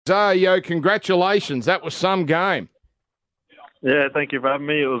Yo, congratulations. That was some game. Yeah, thank you for having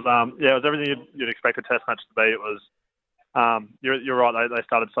me. It was it was everything you'd expect a test match to be. It was you're right. They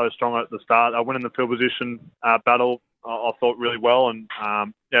started so strong at the start. Winning the field position battle, I thought really well, and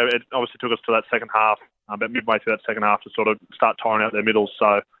it obviously took us to that second half, about midway through that second half, to sort of start tiring out their middles.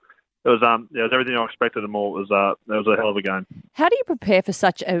 So it was it was everything I expected and more. It was a hell of a game. How do you prepare for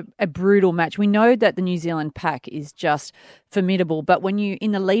such a brutal match? We know that the New Zealand pack is just formidable, but when you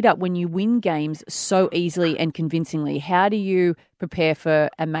in the lead up, when you win games so easily and convincingly, how do you prepare for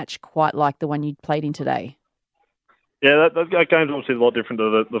a match quite like the one you played in today? Yeah, that game's obviously a lot different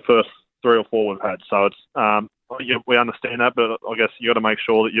to the first 3 or 4 we've had. So it's we understand that, but I guess you got to make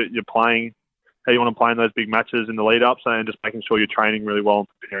sure that you're playing how you want to play in those big matches in the lead-ups, and just making sure you're training really well and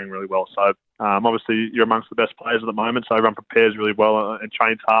preparing really well. So obviously you're amongst the best players at the moment, so everyone prepares really well and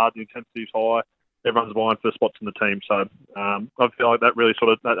trains hard. The intensity's high. Everyone's vying for spots in the team. So I feel like that really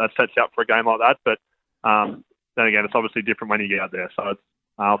sort of that sets you up for a game like that. But then again, it's obviously different when you get out there. So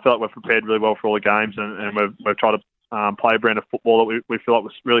I feel like we've prepared really well for all the games, and we've tried to play a brand of football that we feel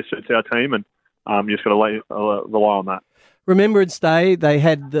like really suits our team, and you just got to rely on that. Remembrance Day, they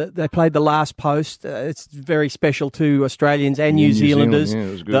played the last post. It's very special to Australians and New Zealanders. Zealand, yeah,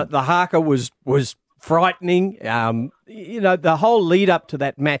 it was good. The haka was frightening. The whole lead up to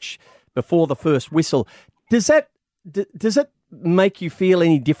that match before the first whistle. Does it make you feel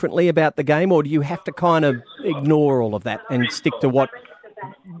any differently about the game, or do you have to kind of ignore all of that and stick to what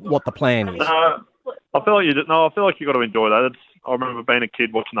the plan is? I feel like you got to enjoy that. I remember being a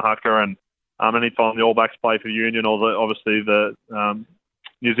kid watching the haka, and anytime the All Blacks play for the Union, or obviously the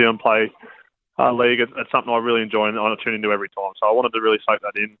New Zealand play league, it's something I really enjoy and I tune into every time. So I wanted to really soak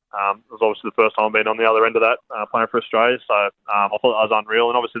that in. It was obviously the first time being on the other end of that, playing for Australia. So I thought that was unreal,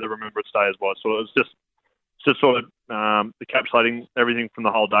 and obviously the Remembrance Day as well. So it was just sort of encapsulating everything from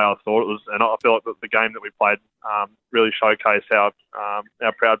the whole day. I thought it was, and I feel like the game that we played really showcased how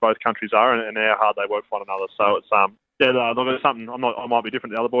proud both countries are and how hard they work for one another. So it's look, it's something I might be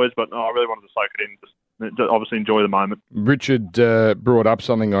different to the other boys, but I really wanted to soak it in, just obviously enjoy the moment. Richard brought up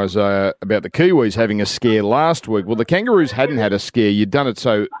something, Isaah, about the Kiwis having a scare last week. Well, the Kangaroos hadn't had a scare. You'd done it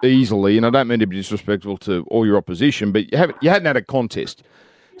so easily, and I don't mean to be disrespectful to all your opposition, but you hadn't had a contest.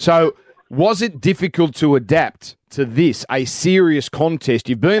 So was it difficult to adapt to this, a serious contest?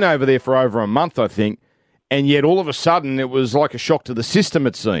 You've been over there for over a month, I think, and yet all of a sudden it was like a shock to the system,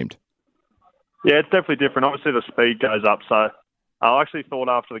 it seemed. Yeah, it's definitely different. Obviously, the speed goes up. So I actually thought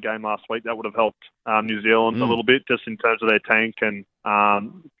after the game last week that would have helped New Zealand a little bit, just in terms of their tank and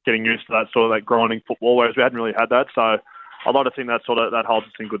getting used to that sort of that grinding football, whereas we hadn't really had that. So I'd like to think that holds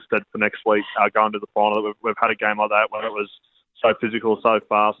us in good stead for next week, going to the final. That we've had a game like that where it was so physical, so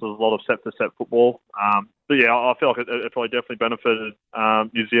fast. There's a lot of set-for-set football. But yeah, I feel like it probably definitely benefited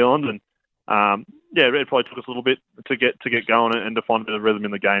New Zealand, and it probably took us a little bit to get going and to find a bit of rhythm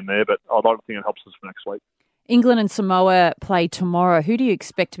in the game there, but I'd like to think it helps us for next week. England and Samoa play tomorrow. Who do you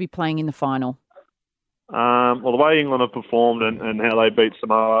expect to be playing in the final? Well, the way England have performed and how they beat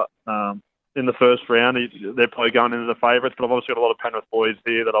Samoa in the first round, they're probably going into the favourites, but I've obviously got a lot of Penrith boys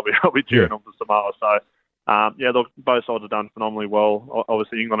here that I'll be cheering on for Samoa. So, look, both sides have done phenomenally well.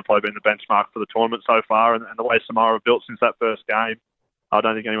 Obviously, England have probably been the benchmark for the tournament so far, and the way Samoa have built since that first game, I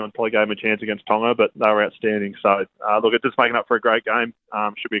don't think anyone probably gave them a chance against Tonga, but they were outstanding. So, look, it's just making up for a great game.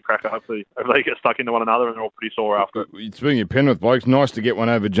 Should be a cracker. Hopefully they get stuck into one another and they're all pretty sore after. Speaking of Penrith blokes, nice to get one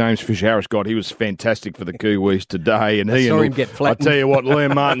over James Fisher-Harris. God, he was fantastic for the Kiwis today. And I saw him get flattened. I tell you what,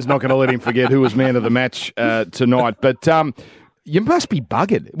 Liam Martin's not going to let him forget who was man of the match tonight. But you must be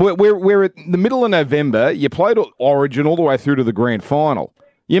buggered. We're at the middle of November. You played Origin all the way through to the grand final.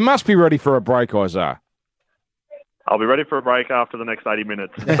 You must be ready for a break, Isaah. I'll be ready for a break after the next 80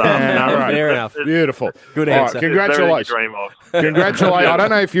 minutes. So, Fair enough. Beautiful. Good answer. Right, congratulations. Congratulations. I don't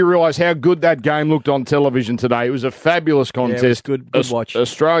know if you realise how good that game looked on television today. It was a fabulous contest. Yeah, it was good watch.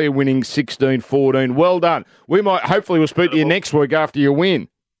 Australia winning 16-14. Well done. Hopefully we'll speak to you next week after you win.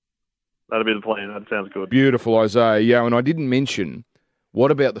 That'll be the plan. That sounds good. Beautiful, Isaah. Yeah, and I didn't mention,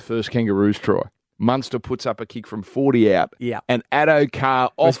 what about the first Kangaroos try? Munster puts up a kick from 40 out. Yeah. And Addo-Carr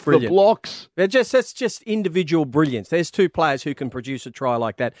off the blocks. That's just individual brilliance. There's two players who can produce a try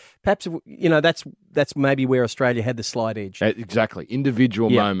like that. Perhaps, that's maybe where Australia had the slight edge. Exactly. Individual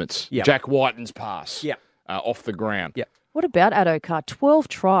moments. Yeah. Jack Whiten's pass. Yeah. Off the ground. Yeah. What about Addo-Carr? 12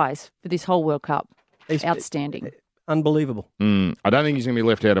 tries for this whole World Cup. Outstanding. Unbelievable. I don't think he's going to be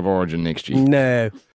left out of Origin next year. No.